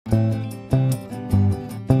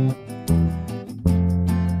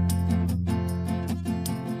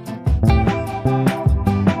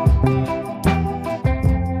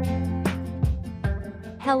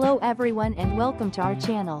everyone and welcome to our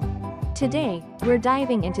channel. Today, we're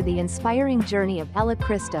diving into the inspiring journey of Ella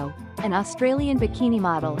Christo, an Australian bikini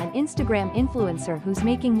model and Instagram influencer who's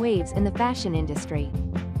making waves in the fashion industry.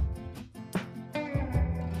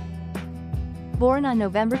 Born on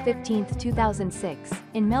November 15, 2006,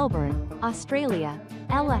 in Melbourne, Australia,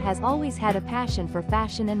 Ella has always had a passion for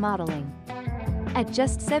fashion and modeling. At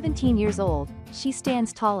just 17 years old, she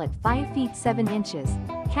stands tall at 5 feet 7 inches,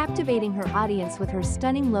 captivating her audience with her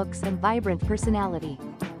stunning looks and vibrant personality.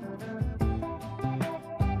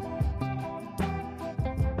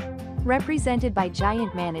 Represented by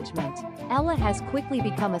Giant Management, Ella has quickly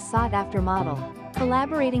become a sought-after model,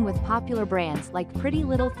 collaborating with popular brands like Pretty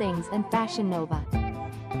Little Things and Fashion Nova.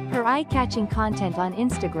 Her eye-catching content on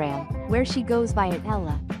Instagram, where she goes by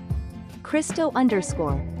 @Ella Christo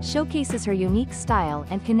 _ showcases her unique style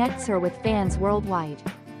and connects her with fans worldwide.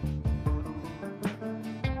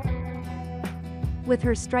 With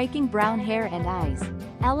her striking brown hair and eyes,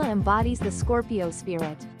 Ella embodies the Scorpio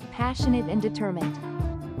spirit, passionate and determined.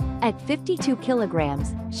 At 52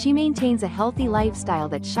 kilograms, she maintains a healthy lifestyle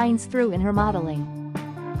that shines through in her modeling.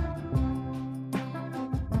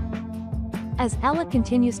 As Ella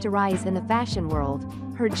continues to rise in the fashion world,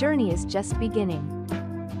 her journey is just beginning.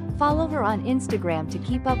 Follow her on Instagram to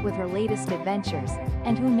keep up with her latest adventures,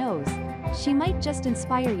 and who knows, she might just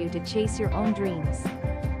inspire you to chase your own dreams.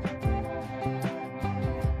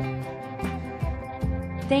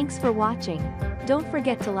 Thanks for watching. Don't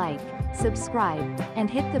forget to like, subscribe, and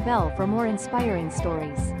hit the bell for more inspiring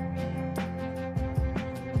stories.